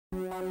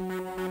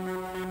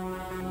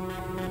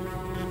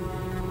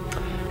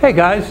Hey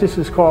guys, this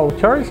is Carl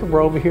Terz, and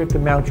we're over here at the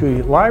Mount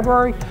Juliet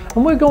Library,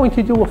 and we're going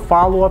to do a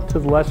follow-up to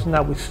the lesson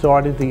that we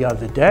started the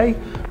other day.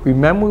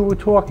 Remember, we were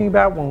talking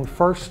about when we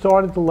first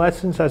started the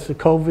lessons as the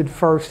COVID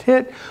first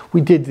hit.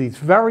 We did these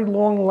very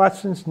long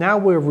lessons. Now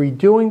we're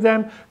redoing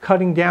them,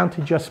 cutting down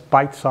to just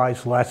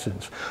bite-sized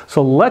lessons.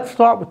 So let's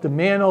start with the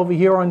man over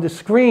here on the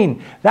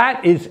screen.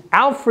 That is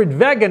Alfred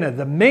Wegener,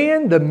 the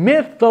man, the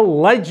myth, the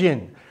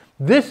legend.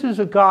 This is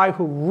a guy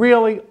who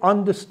really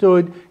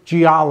understood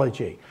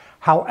geology.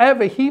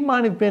 However, he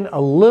might have been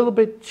a little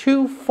bit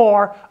too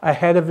far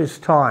ahead of his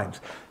times.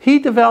 He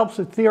develops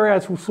a theory,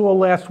 as we saw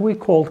last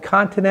week, called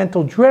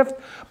continental drift,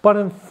 but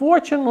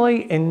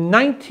unfortunately in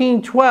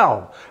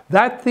 1912,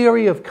 that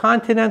theory of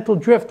continental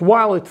drift,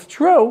 while it's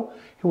true,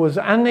 he was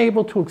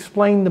unable to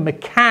explain the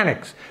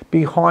mechanics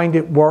behind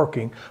it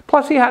working.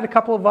 Plus, he had a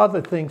couple of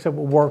other things that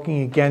were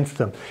working against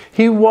him.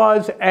 He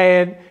was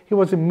a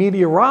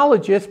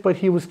meteorologist, but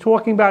he was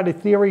talking about a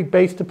theory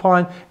based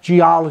upon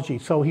geology,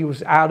 so he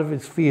was out of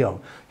his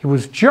field. He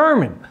was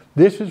German.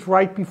 This is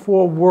right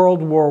before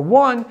World War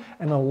I,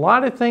 and a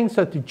lot of things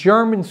that the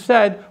Germans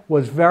said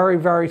was very,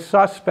 very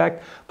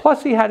suspect.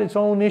 Plus, he had his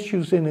own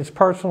issues in his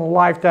personal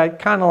life that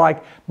kind of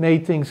like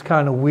made things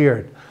kind of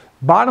weird.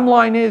 Bottom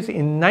line is,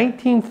 in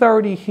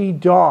 1930, he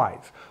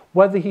dies.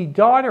 Whether he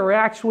died or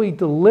actually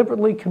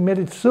deliberately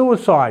committed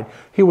suicide,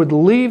 he would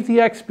leave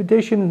the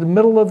expedition in the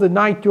middle of the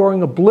night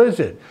during a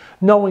blizzard,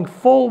 knowing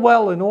full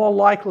well in all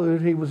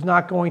likelihood he was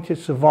not going to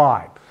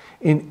survive.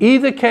 In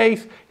either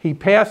case, he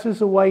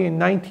passes away in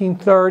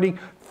 1930,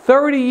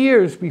 30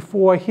 years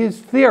before his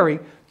theory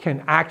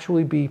can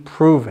actually be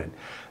proven.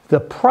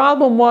 The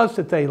problem was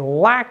that they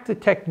lacked the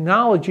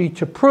technology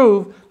to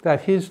prove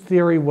that his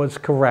theory was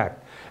correct.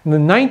 In the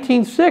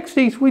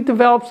 1960s, we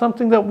developed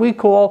something that we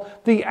call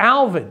the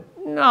Alvin.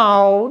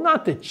 No,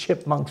 not the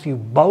chipmunks, you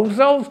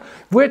bozos.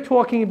 We're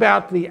talking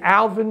about the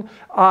Alvin,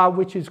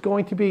 which is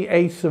going to be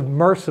a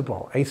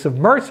submersible. A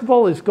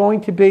submersible is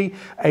going to be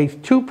a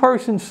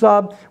two-person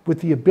sub with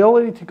the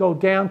ability to go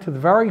down to the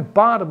very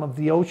bottom of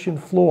the ocean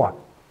floor.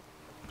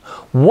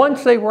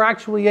 Once they were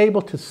actually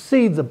able to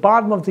see the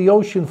bottom of the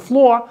ocean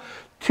floor,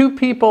 two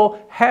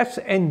people, Hess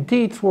and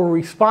Dietz, were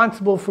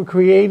responsible for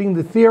creating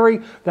the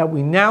theory that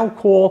we now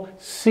call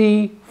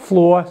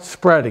sea-floor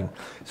spreading.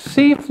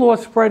 Sea-floor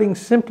spreading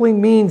simply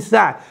means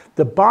that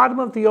the bottom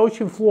of the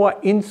ocean floor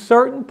in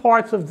certain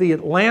parts of the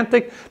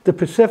Atlantic, the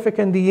Pacific,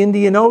 and the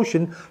Indian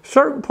Ocean,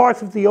 certain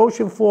parts of the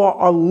ocean floor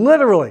are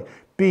literally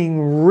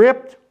being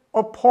ripped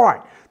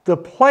apart. The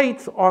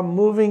plates are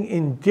moving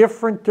in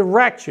different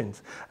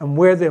directions, and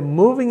where they're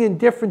moving in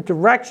different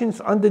directions,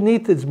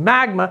 underneath is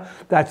magma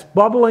that's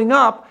bubbling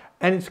up,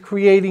 and it's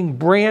creating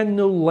brand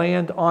new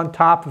land on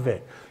top of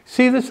it.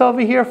 See this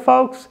over here,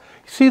 folks?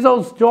 See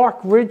those dark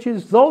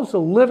ridges? Those are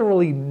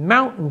literally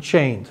mountain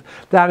chains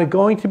that are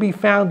going to be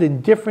found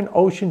in different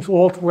oceans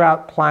all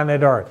throughout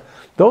planet Earth.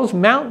 Those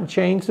mountain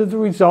chains are the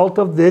result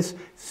of this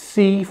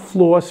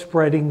sea-floor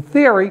spreading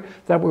theory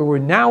that we were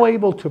now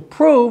able to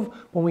prove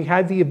when we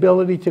had the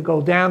ability to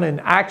go down and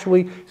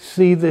actually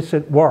see this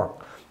at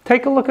work.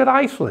 Take a look at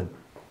Iceland.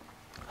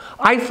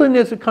 Iceland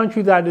is a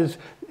country that is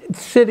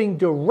sitting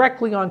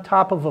directly on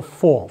top of a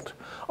fault.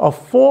 A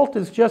fault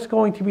is just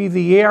going to be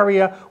the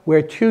area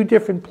where two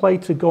different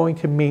plates are going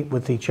to meet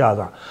with each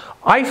other.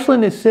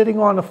 Iceland is sitting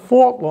on a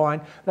fault line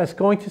that's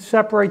going to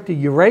separate the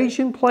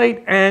Eurasian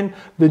plate and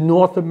the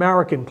North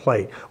American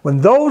plate.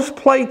 When those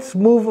plates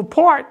move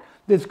apart,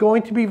 there's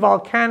going to be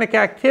volcanic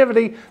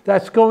activity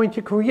that's going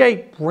to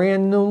create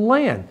brand new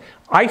land.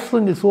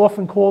 Iceland is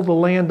often called the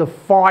land of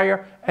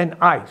fire and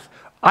ice.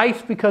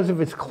 Ice because of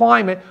its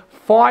climate,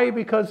 fire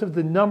because of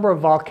the number of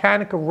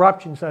volcanic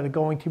eruptions that are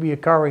going to be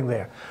occurring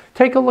there.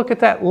 Take a look at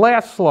that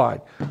last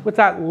slide. With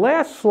that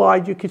last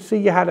slide, you could see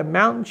you had a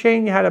mountain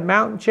chain, you had a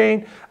mountain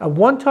chain. At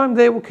one time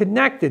they were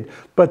connected,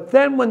 but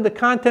then when the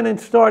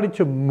continents started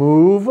to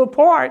move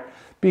apart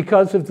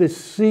because of this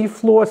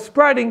seafloor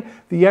spreading,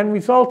 the end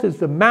result is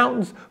the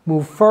mountains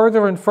move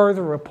further and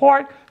further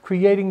apart,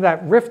 creating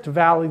that rift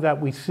valley that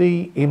we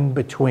see in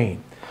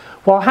between.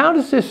 Well, how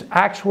does this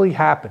actually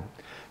happen?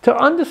 To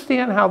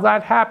understand how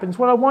that happens,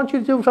 what I want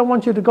you to do is I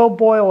want you to go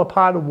boil a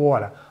pot of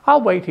water.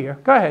 I'll wait here.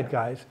 Go ahead,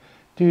 guys.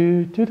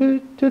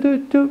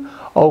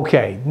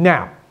 Okay,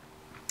 now,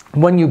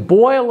 when you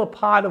boil a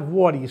pot of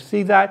water, you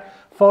see that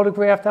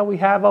photograph that we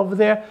have over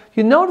there?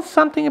 You notice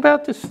something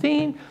about the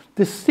steam?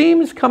 The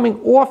steam is coming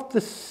off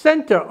the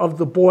center of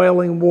the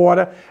boiling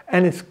water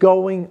and it's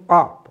going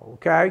up,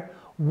 okay?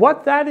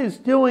 What that is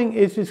doing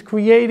is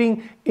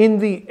creating in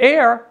the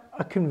air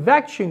a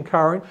convection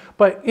current,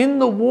 but in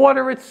the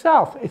water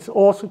itself, it's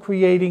also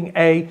creating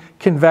a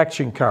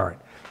convection current.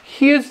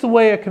 Here's the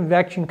way a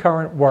convection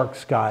current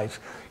works, guys.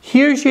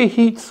 Here's your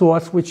heat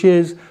source, which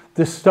is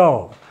the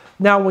stove.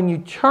 Now, when you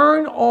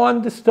turn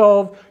on the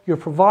stove, you're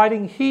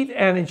providing heat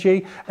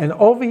energy, and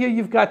over here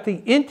you've got the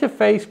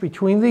interface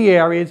between the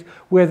areas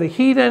where the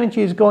heat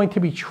energy is going to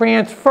be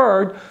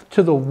transferred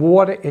to the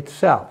water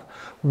itself.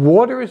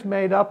 Water is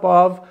made up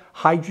of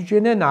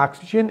hydrogen and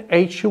oxygen,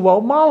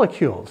 H2O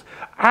molecules.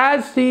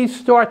 As these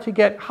start to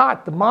get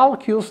hot, the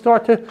molecules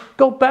start to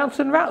go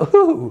bouncing around.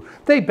 Ooh,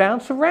 they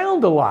bounce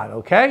around a lot,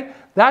 okay?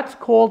 That's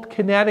called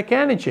kinetic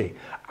energy.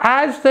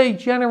 As they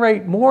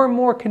generate more and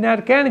more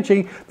kinetic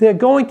energy, they're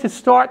going to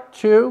start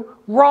to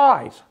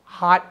rise.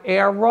 Hot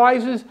air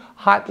rises,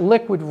 hot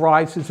liquid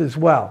rises as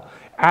well.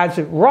 As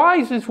it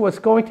rises, what's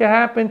going to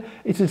happen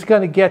is it's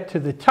going to get to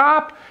the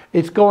top,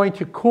 it's going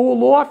to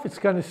cool off, it's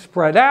going to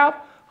spread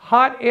out.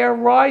 Hot air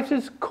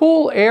rises,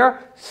 cool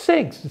air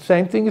sinks. The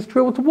same thing is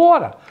true with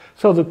water.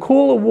 So the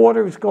cooler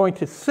water is going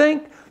to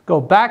sink,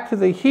 go back to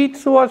the heat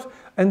source,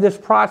 and this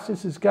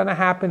process is going to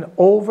happen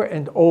over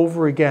and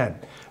over again.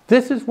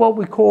 This is what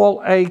we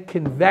call a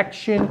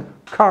convection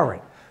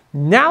current.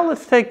 Now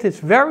let's take this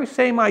very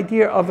same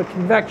idea of a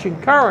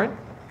convection current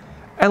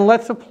and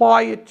let's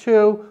apply it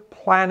to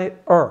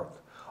planet Earth.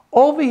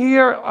 Over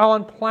here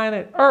on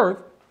planet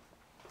Earth,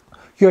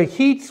 your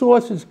heat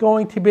source is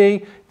going to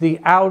be the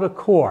outer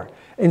core.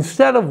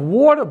 Instead of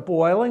water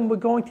boiling, we're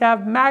going to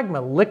have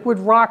magma, liquid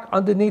rock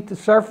underneath the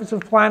surface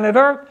of planet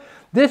Earth.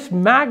 This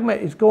magma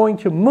is going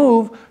to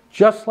move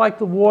just like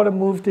the water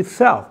moved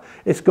itself.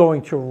 It's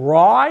going to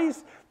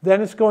rise,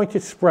 then it's going to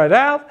spread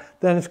out,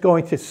 then it's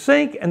going to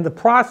sink, and the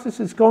process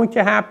is going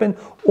to happen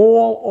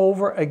all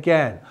over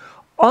again.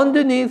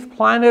 Underneath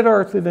planet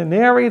Earth, in an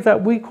area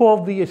that we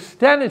call the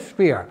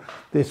asthenosphere,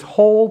 this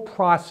whole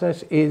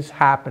process is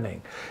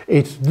happening.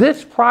 It's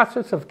this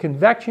process of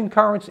convection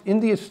currents in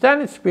the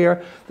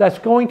asthenosphere that's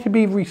going to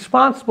be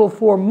responsible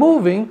for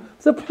moving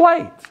the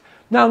plates.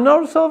 Now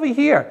notice over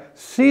here,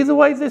 see the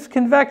way this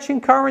convection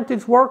current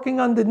is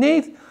working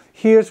underneath?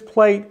 Here's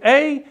plate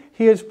A,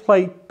 here's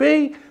plate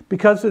B.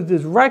 Because of the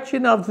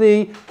direction of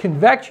the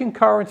convection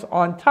currents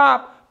on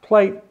top,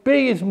 plate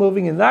B is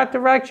moving in that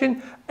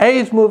direction, A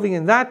is moving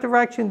in that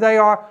direction. They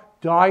are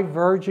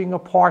diverging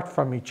apart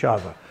from each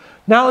other.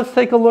 Now let's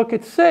take a look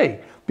at C.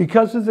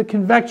 Because of the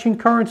convection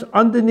currents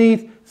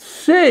underneath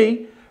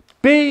C,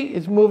 B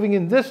is moving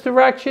in this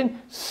direction,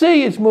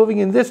 C is moving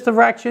in this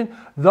direction.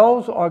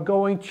 Those are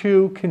going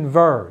to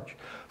converge.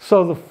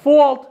 So the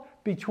fault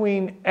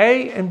between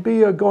A and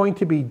B are going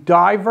to be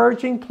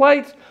diverging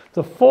plates.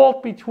 The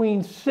fault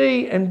between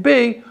C and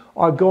B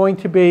are going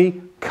to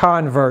be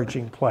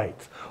converging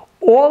plates.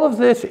 All of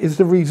this is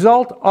the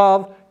result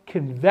of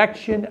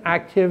convection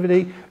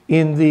activity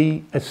in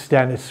the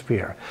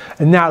asthenosphere.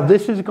 And now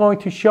this is going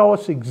to show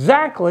us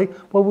exactly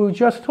what we were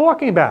just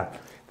talking about.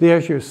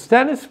 There's your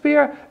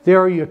asthenosphere, there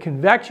are your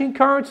convection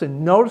currents,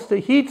 and notice the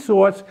heat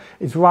source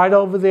is right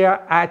over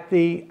there at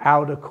the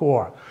outer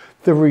core.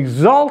 The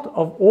result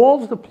of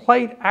all the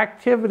plate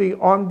activity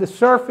on the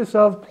surface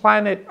of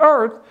planet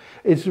Earth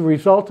is the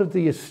result of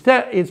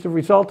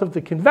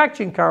the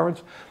convection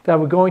currents that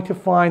we're going to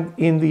find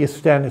in the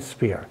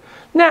asthenosphere.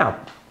 Now,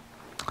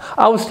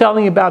 I was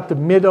telling you about the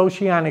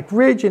mid-oceanic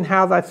ridge and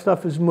how that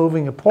stuff is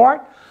moving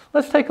apart.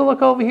 Let's take a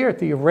look over here at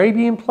the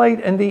Arabian plate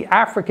and the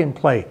African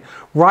plate.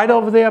 Right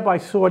over there by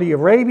Saudi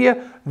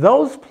Arabia,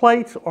 those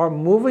plates are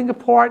moving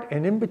apart,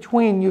 and in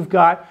between you've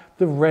got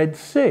the Red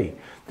Sea.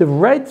 The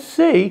Red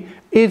Sea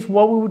is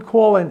what we would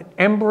call an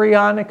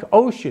embryonic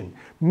ocean,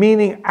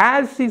 meaning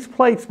as these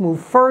plates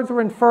move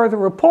further and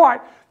further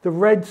apart, the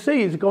Red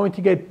Sea is going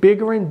to get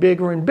bigger and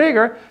bigger and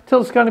bigger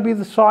till it's going to be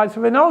the size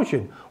of an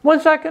ocean.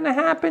 When's that going to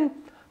happen?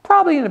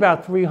 Probably in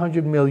about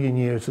 300 million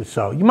years or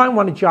so. You might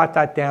want to jot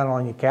that down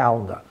on your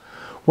calendar.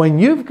 When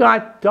you've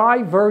got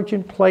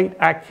divergent plate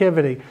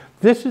activity,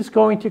 this is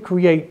going to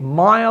create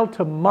mild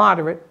to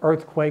moderate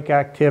earthquake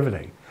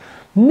activity.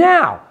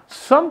 Now,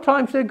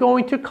 sometimes they're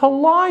going to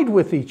collide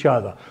with each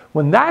other.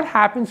 When that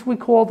happens, we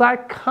call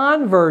that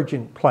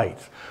convergent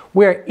plates.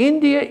 Where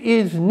India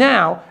is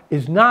now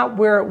is not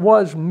where it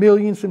was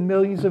millions and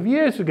millions of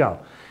years ago.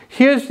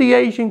 Here's the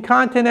Asian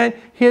continent,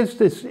 here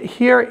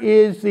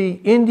is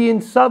the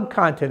Indian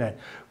subcontinent.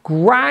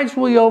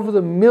 Gradually over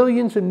the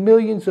millions and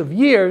millions of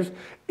years,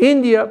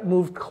 India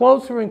moved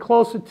closer and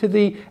closer to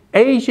the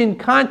Asian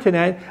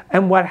continent,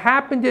 and what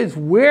happened is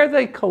where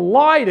they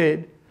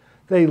collided,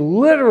 they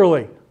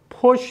literally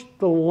pushed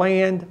the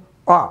land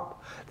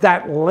up.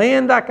 That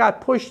land that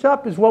got pushed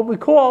up is what we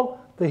call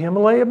the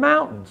Himalaya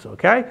Mountains,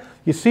 okay?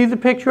 You see the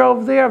picture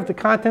over there of the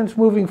continents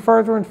moving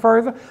further and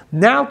further?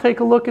 Now take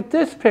a look at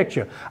this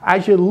picture.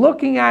 As you're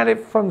looking at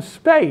it from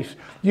space,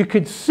 you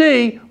could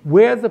see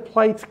where the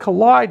plates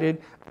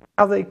collided,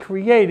 how they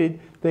created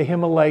the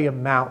Himalaya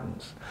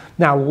Mountains.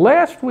 Now,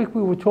 last week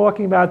we were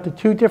talking about the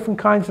two different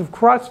kinds of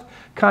crust,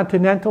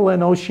 continental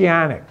and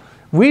oceanic.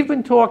 We've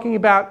been talking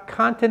about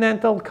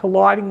continental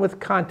colliding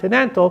with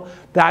continental.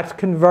 That's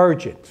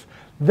convergence.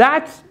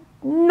 That's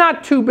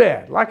not too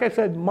bad. Like I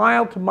said,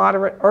 mild to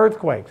moderate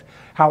earthquakes.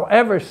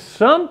 However,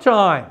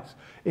 sometimes,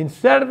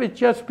 instead of it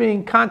just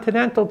being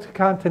continental to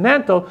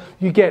continental,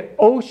 you get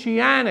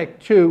oceanic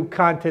to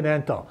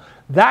continental.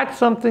 That's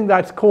something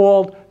that's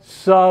called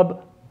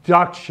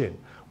subduction.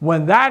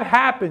 When that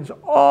happens,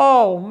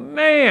 oh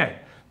man,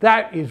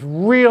 that is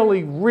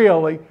really,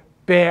 really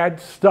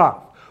bad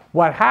stuff.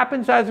 What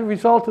happens as a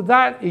result of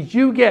that is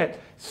you get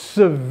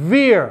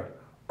severe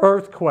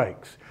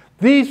earthquakes.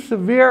 These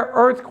severe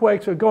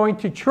earthquakes are going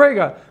to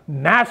trigger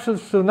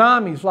massive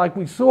tsunamis like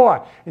we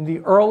saw in the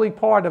early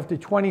part of the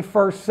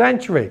 21st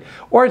century.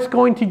 Or it's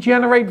going to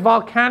generate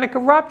volcanic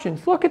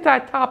eruptions. Look at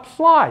that top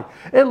slide.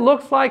 It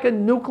looks like a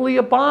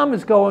nuclear bomb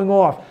is going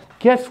off.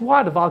 Guess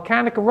what? A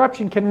volcanic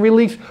eruption can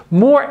release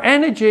more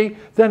energy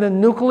than a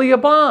nuclear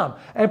bomb.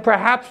 And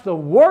perhaps the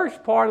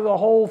worst part of the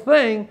whole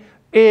thing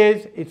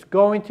is it's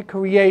going to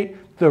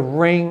create the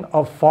ring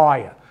of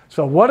fire.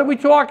 So what are we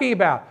talking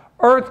about?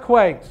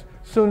 Earthquakes,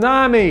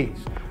 tsunamis,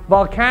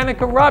 volcanic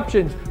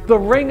eruptions, the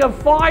ring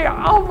of fire.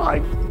 Oh my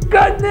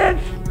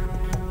goodness!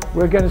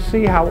 We're going to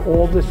see how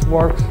all this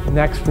works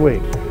next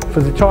week. For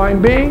the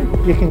time being,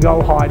 you can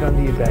go hide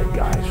under your bed,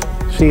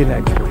 guys. See you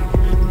next week.